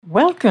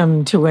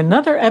Welcome to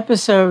another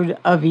episode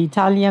of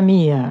Italia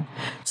Mia,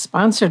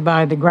 sponsored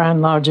by the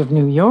Grand Lodge of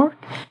New York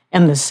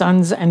and the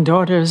Sons and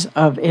Daughters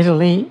of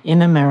Italy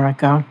in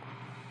America.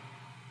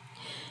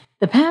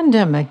 The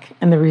pandemic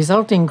and the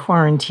resulting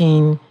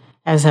quarantine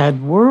has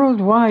had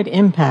worldwide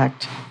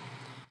impact.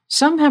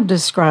 Some have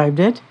described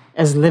it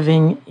as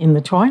living in the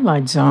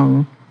twilight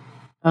zone.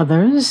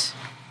 Others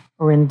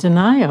are in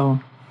denial.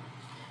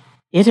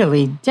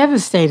 Italy,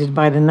 devastated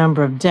by the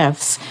number of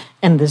deaths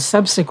and the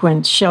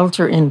subsequent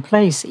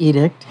shelter-in-place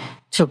edict,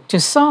 took to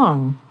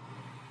song.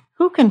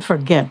 Who can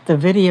forget the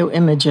video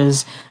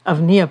images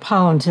of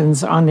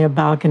Neapolitans on their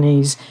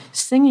balconies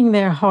singing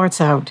their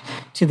hearts out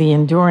to the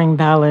enduring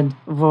ballad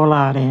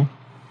Volare?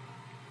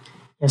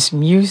 Yes,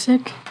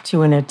 music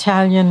to an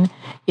Italian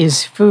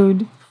is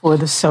food for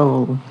the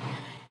soul,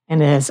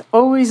 and it has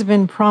always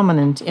been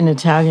prominent in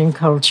Italian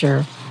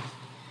culture.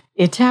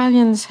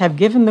 Italians have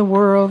given the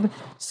world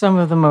some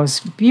of the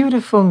most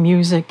beautiful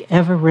music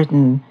ever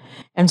written,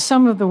 and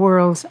some of the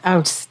world's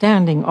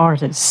outstanding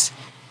artists.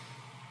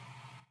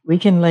 We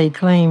can lay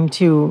claim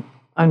to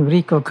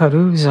Enrico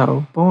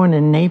Caruso, born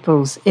in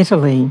Naples,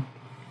 Italy;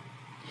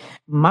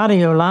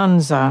 Mario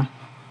Lanza,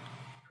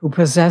 who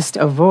possessed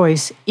a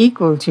voice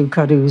equal to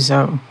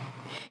Caruso.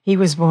 He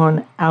was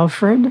born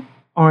Alfred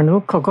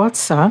Arnold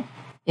Cogozza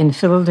in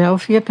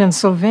Philadelphia,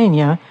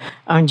 Pennsylvania,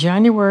 on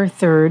January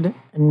 3rd,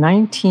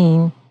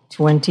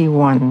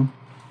 1921.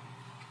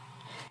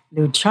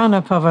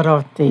 Luciano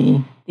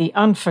Pavarotti, the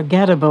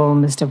unforgettable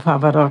Mr.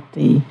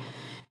 Pavarotti,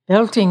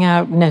 belting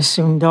out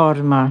Nessun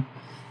Dorma,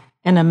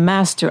 and a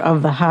master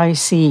of the high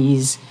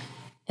seas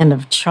and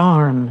of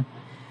charm,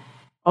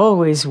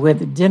 always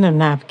with dinner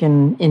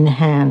napkin in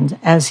hand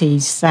as he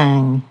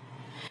sang.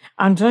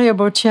 Andrea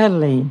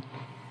Bocelli,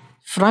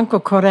 Franco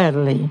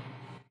Corelli,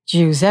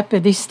 Giuseppe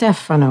Di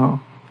Stefano,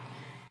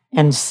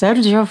 and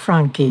Sergio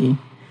Franchi,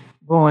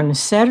 born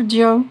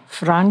Sergio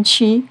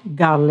Franchi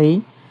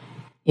Galli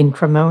in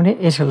Cremona,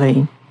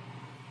 Italy.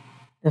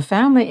 The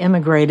family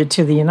immigrated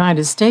to the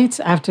United States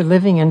after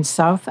living in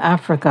South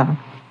Africa.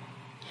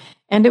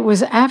 And it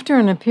was after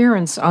an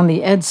appearance on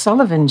The Ed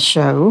Sullivan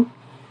Show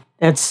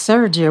that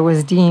Sergio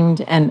was deemed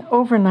an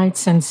overnight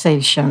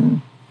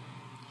sensation.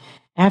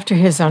 After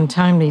his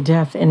untimely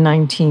death in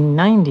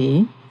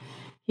 1990,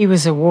 he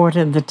was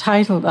awarded the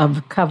title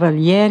of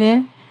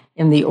Cavaliere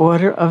in the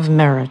Order of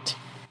Merit,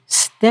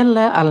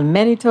 Stella al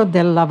Merito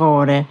del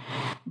Lavoro,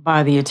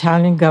 by the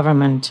Italian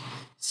government.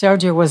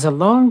 Sergio was a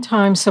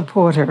longtime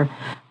supporter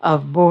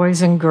of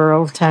boys and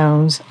girl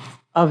towns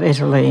of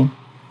Italy.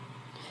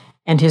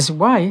 And his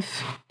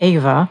wife,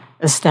 Eva,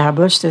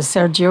 established the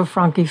Sergio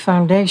Franchi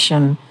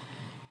Foundation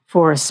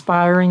for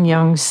aspiring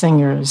young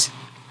singers.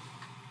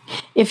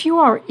 If you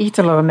are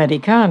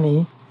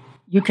Italo-Americani,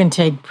 you can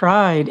take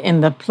pride in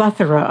the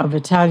plethora of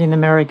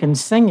Italian-American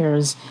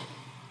singers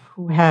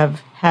who have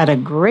had a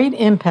great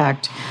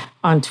impact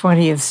on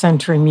 20th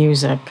century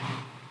music.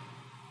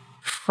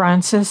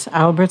 Francis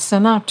Albert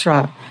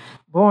Sinatra,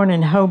 born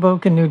in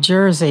Hoboken, New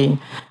Jersey,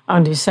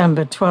 on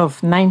December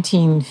 12,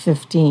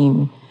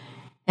 1915,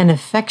 and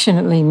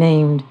affectionately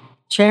named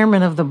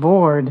Chairman of the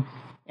Board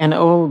and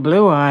Old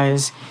Blue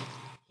Eyes,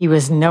 he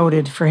was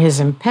noted for his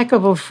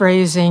impeccable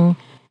phrasing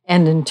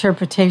and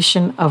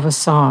interpretation of a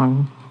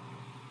song.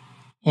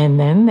 And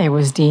then there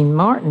was Dean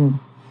Martin,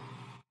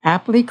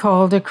 aptly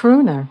called a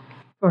crooner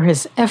for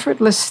his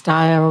effortless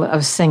style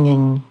of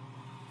singing.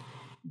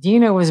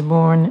 Dino was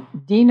born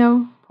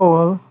Dino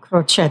Paul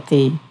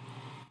Crocetti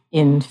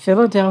in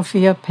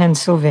Philadelphia,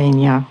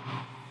 Pennsylvania.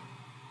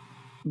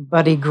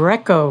 Buddy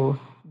Greco,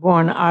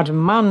 born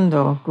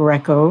Armando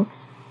Greco,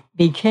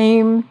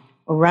 began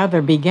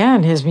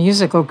his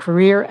musical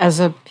career as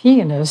a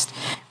pianist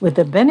with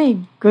the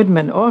Benny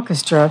Goodman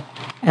Orchestra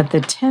at the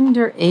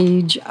tender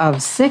age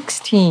of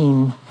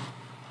 16.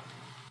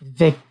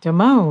 Vic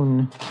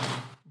Damone,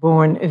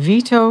 born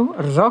Vito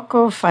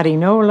Rocco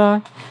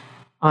Farinola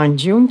on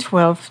June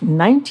 12,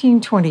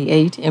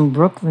 1928, in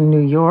Brooklyn, New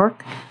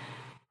York,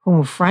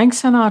 whom Frank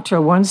Sinatra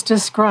once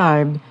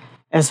described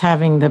as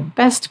having the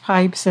best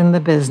pipes in the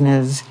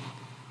business.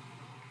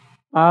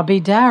 Bobby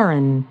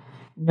Darin,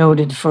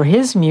 noted for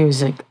his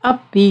music,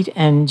 upbeat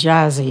and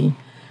jazzy,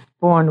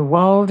 born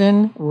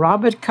Walden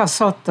Robert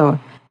Casotto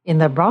in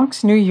the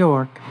Bronx, New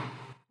York,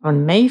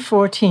 on May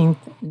 14,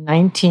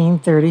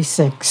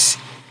 1936.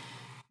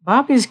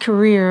 Bobby's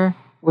career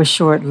was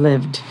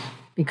short-lived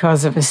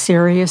because of a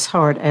serious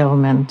heart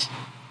ailment.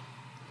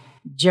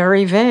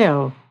 Jerry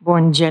Vale,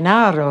 born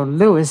Gennaro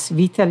Louis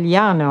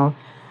Vitaliano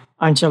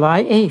on July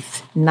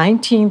 8,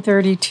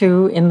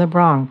 1932, in the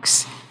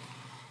Bronx.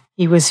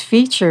 He was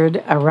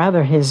featured,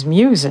 his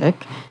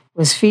music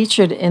was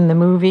featured in the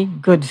movie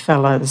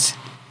Goodfellas.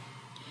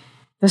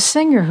 The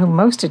singer whom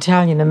most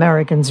Italian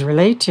Americans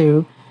relate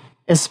to,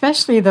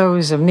 especially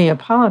those of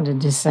Neapolitan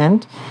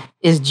descent,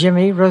 is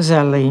Jimmy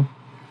Roselli,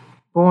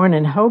 born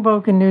in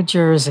Hoboken, New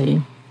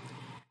Jersey.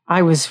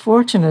 I was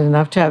fortunate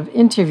enough to have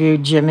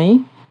interviewed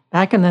Jimmy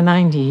back in the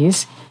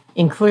 90s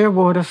in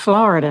Clearwater,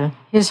 Florida,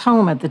 his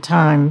home at the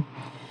time.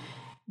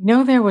 You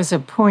know, there was a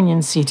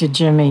poignancy to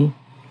Jimmy,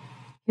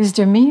 His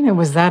demeanor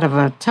was that of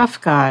a tough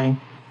guy,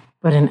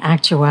 but in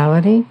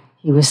actuality,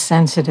 he was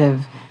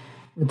sensitive,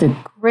 with the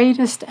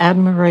greatest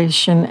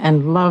admiration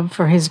and love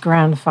for his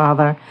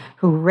grandfather,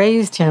 who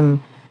raised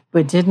him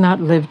but did not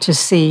live to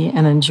see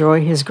and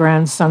enjoy his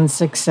grandson's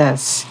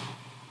success.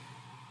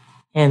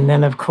 And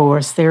then, of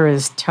course, there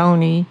is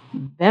Tony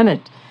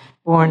Bennett,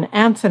 born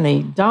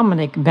Anthony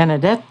Dominic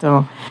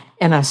Benedetto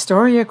in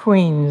Astoria,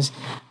 Queens,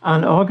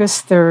 on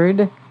August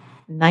 3rd,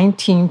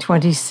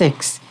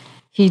 1926.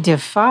 He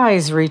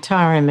defies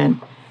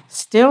retirement,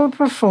 still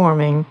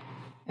performing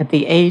at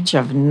the age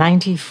of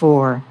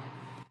 94.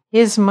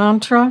 His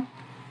mantra,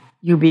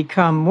 you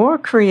become more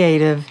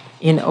creative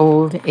in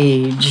old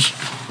age.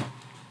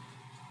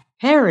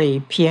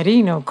 Perry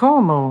Pierino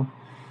Como,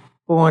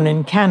 born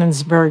in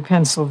Canonsburg,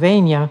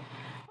 Pennsylvania,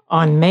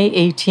 on May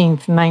 18,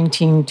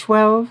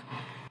 1912,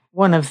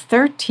 one of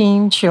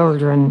 13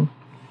 children.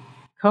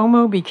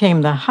 Como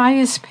became the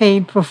highest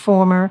paid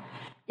performer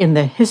in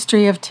the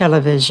history of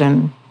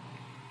television.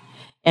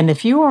 And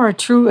if you are a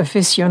true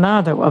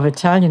aficionado of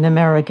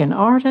Italian-American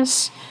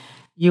artists,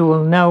 you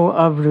will know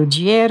of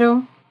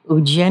Ruggiero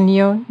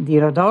Eugenio di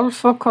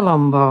Rodolfo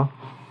Colombo,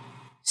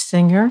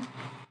 singer,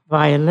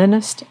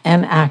 violinist,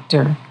 and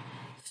actor,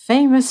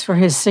 famous for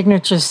his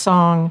signature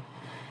song,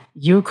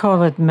 You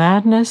Call It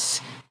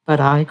Madness,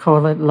 But I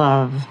Call It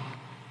Love.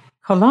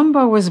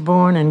 Colombo was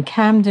born in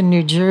Camden,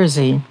 New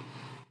Jersey,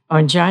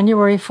 on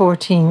January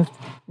 14,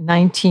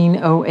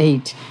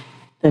 1908,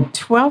 the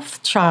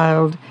 12th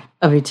child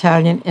of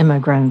Italian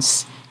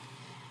immigrants.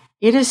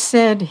 It is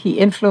said he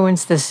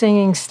influenced the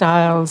singing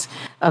styles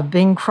of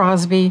Bing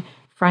Crosby,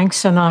 Frank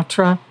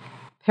Sinatra,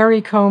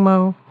 Perry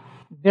Como,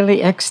 Billy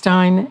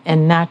Eckstine,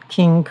 and Nat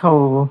King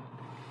Cole.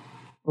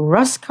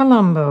 Russ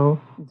Colombo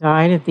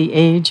died at the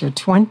age of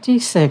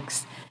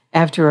 26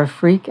 after a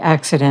freak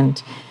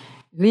accident,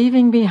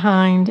 leaving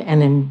behind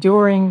an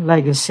enduring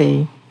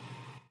legacy.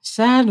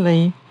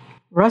 Sadly,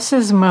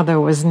 Russ's mother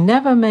was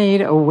never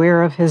made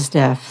aware of his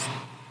death.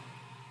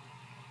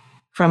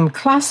 From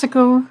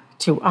classical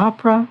to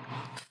opera,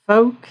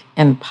 folk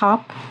and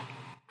pop,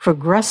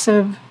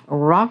 progressive,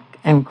 rock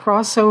and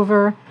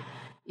crossover,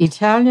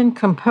 Italian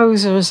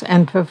composers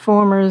and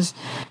performers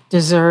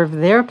deserve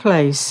their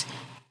place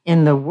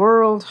in the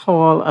World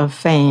Hall of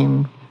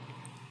Fame.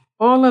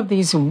 All of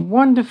these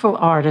wonderful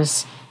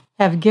artists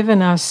have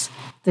given us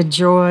the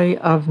joy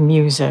of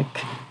music.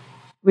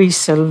 We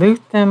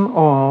salute them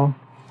all,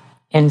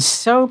 and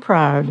so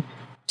proud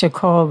to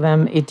call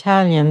them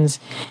Italians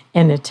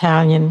and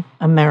Italian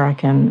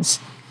Americans.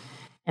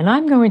 And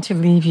I'm going to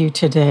leave you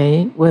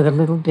today with a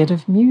little bit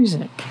of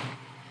music.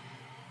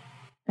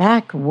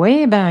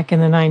 Way back in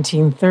the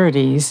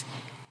 1930s,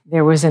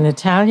 there was an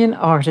Italian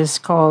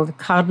artist called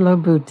Carlo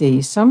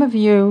Butti. Some of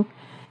you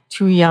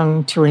too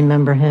young to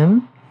remember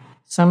him.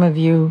 Some of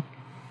you,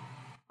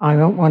 I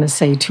don't want to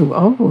say too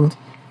old,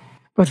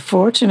 but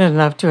fortunate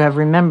enough to have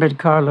remembered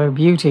Carlo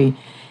Butti.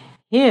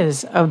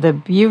 His of the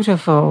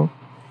beautiful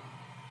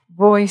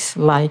Voice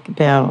Like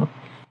Bell.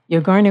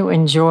 You're going to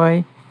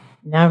enjoy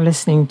now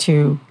listening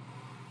to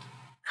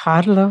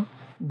Carlo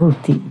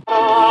Butti.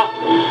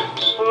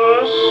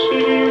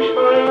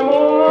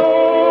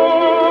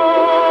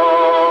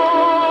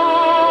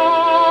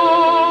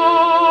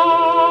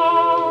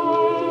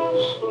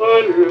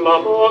 La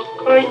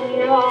bocca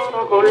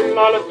ignara con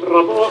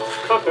l'altra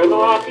bocca che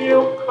la più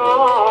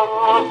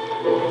cara,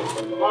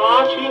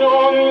 pace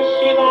non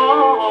si dà.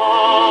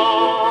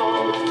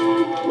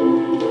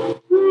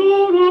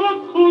 L'una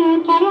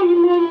racconta al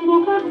mondo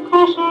che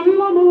cosa è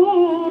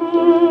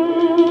l'amore,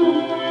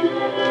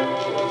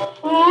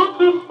 fa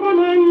che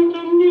fremente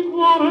ogni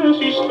cuore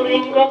si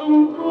stringa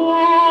d'un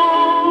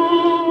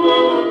cuore.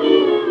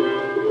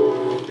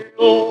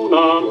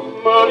 Luna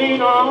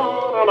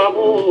marinara,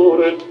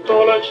 l'amore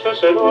dolce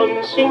se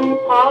non si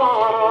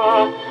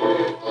impara,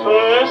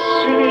 se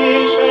si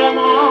dice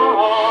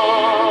mai.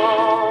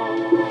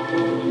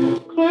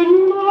 Che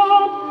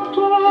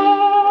notte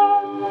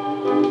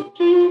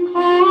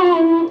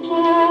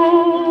d'incanto,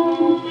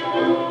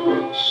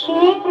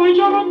 sopra i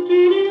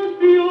giardini il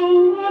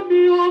fiore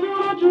piove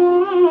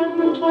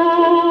argento.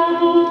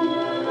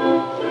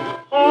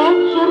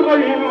 Azzurro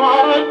il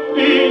mare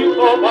di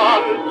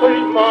cobalto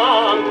il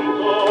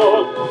manto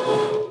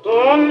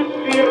del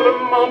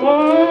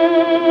firmamento.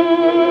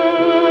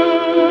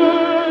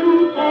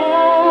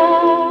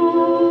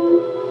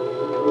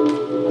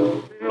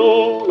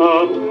 Luna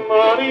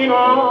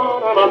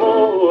marinara,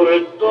 l'amore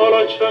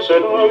dolce se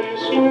non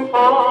si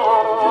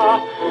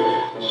impara,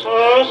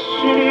 se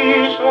si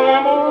dice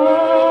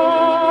mai.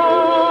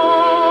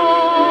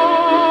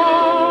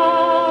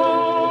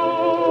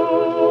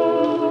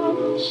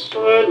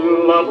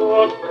 La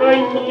bocca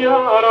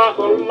ignara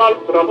con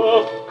l'altra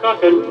bocca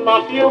che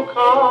la più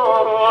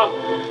cara,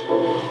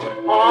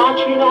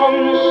 pace non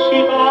si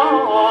dà.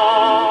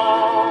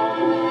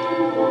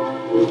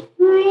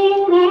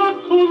 L'una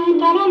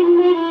racconta al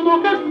mondo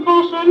che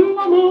cosa è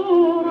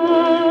l'amore,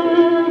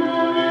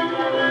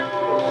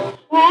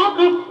 fa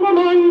che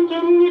fremente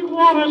ogni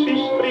cuore si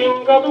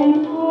stringa d'un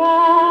cuore.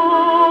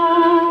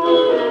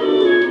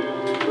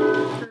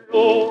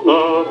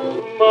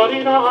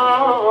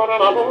 ordinare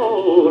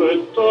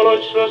l'amore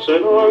dolce se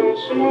non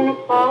si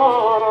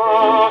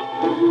impara,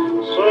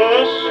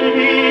 se si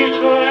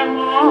dice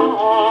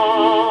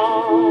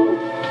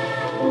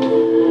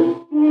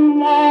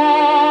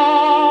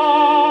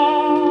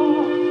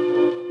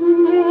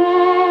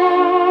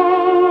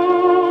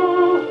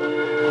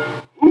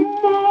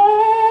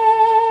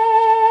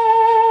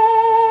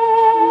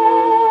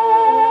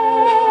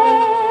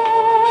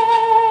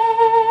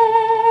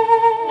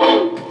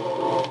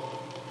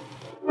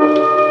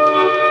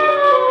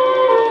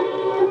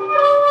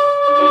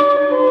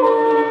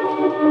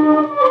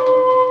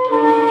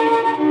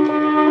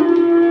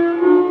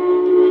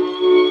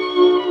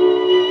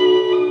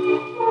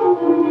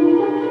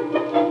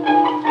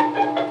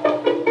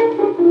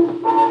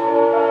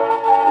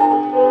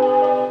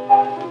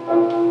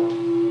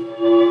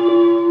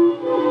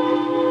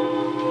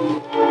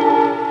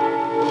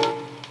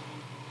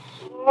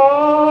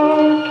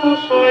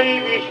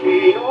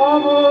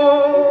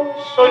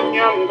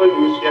sognando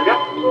insieme a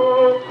te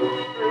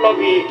la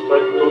vita è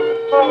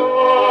tutta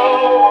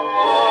rosa,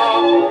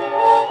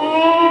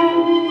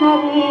 una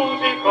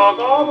musica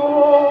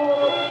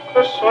d'amore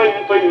che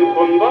sento in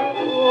fondo al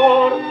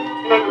cuore,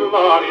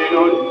 nell'aria in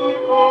ogni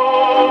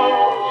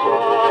cosa.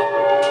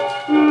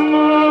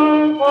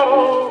 Le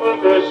parole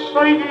che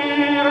sai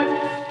dire,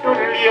 più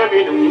lievi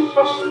di un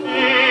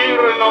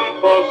sospiro, non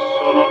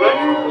possono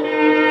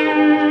mentire.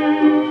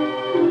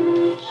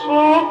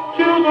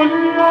 Socchiudo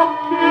gli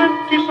occhi e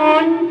ti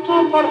sento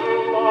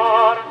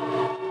parlare,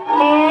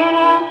 e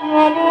la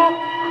tua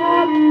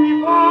bocca mi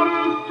pare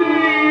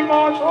di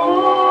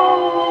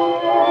baciare.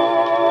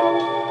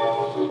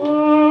 Se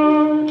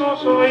tu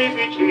sei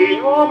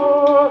vicino a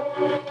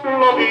me,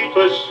 la vita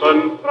è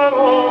sempre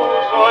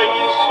rosa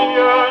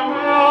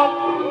insieme a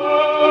te.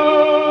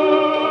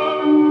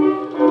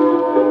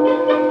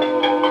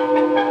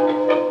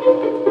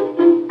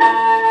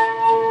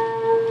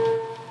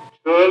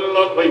 C'è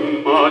la tua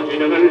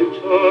immagine nel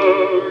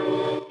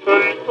cielo, c'è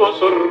il tuo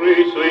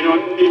sorriso in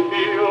ogni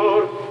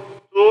fior,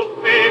 tu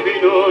vivi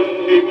in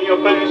ogni mio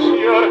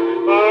pensiero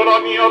e la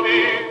mia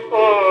vita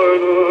è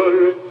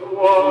nel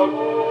tuo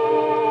amore.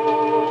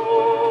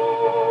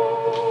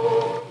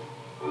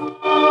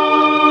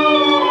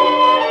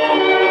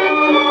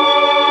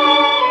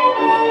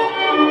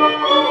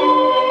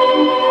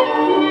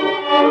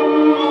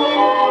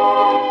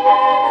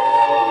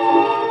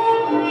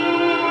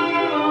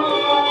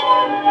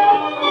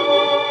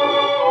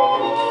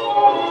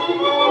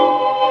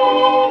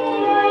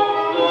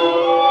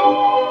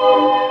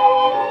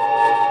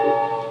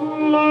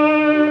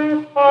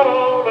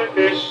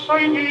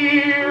 Sai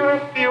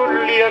dire, più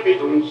lievi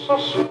d'un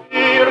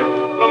sospiro,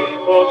 non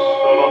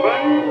possono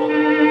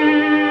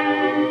mentire.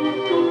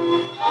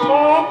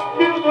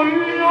 Socchiudo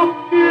gli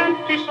occhi e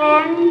ti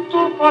sento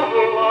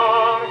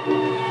parlare,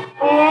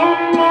 con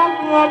la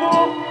tua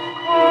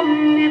bocca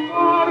mi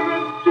pare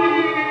di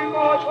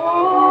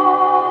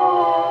baciare.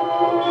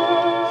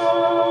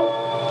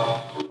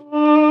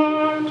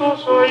 Se tu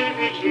sei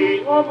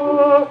vicino a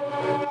me,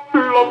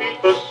 la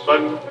vita è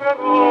sempre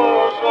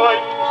rosa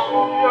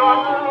insieme a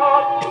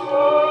te.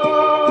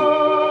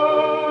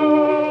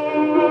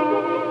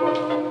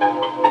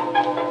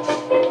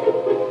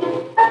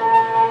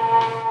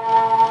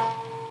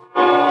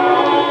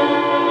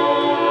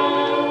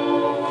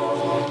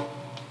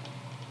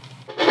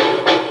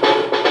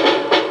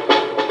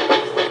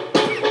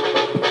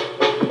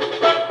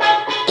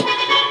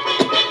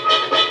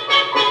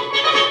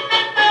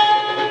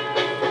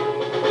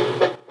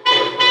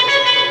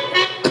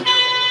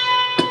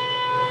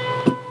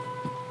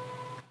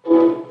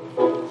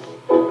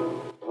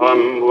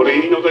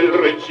 Tamburino del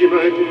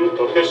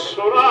reggimento che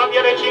suonavi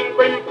alle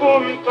 5 in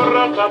punto,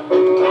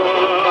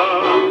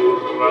 rataplan,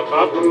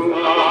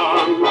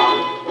 rataplan.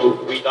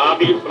 Tu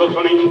guidavi il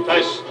plotone in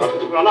testa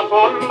tra la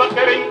folla che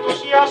era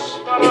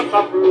entusiasta,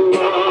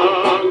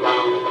 rataplan,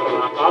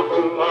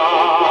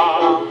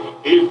 rataplan.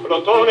 Il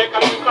plotone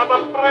cantava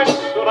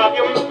appresso, la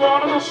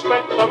biondona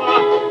aspetta,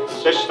 ma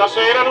se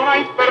stasera non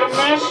hai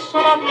permesso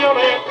la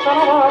Violetta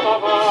non va, la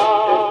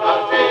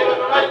va. Se stasera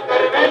non hai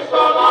permesso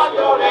la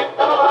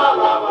Violetta non va,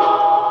 la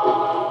va.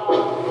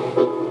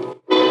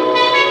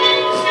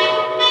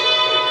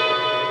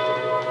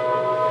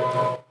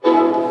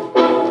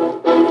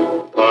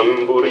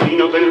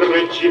 Tamburino del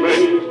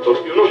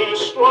reggimento, più non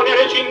suoni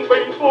alle 5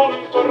 in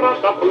punto,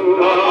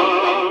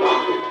 rataplan,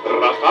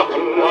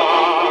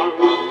 rataplan.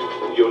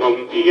 Più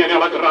non viene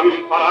alla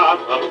gran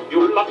parata,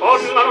 più la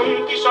folla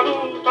non ti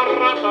saluta,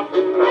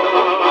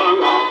 rataplan,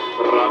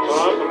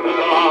 rataplan.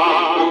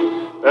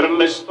 Per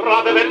le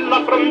strade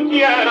della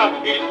frontiera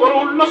il tuo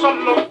rullo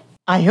s'allontana.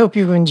 I hope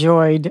you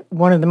enjoyed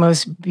one of the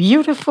most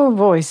beautiful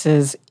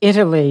voices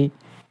Italy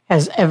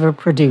has ever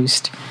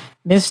produced,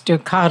 Mr.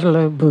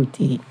 Carlo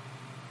Buti.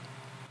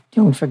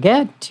 Don't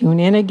forget, tune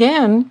in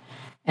again.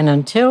 And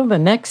until the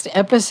next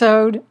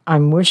episode,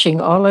 I'm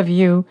wishing all of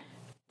you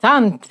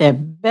tante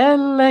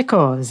belle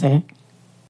cose.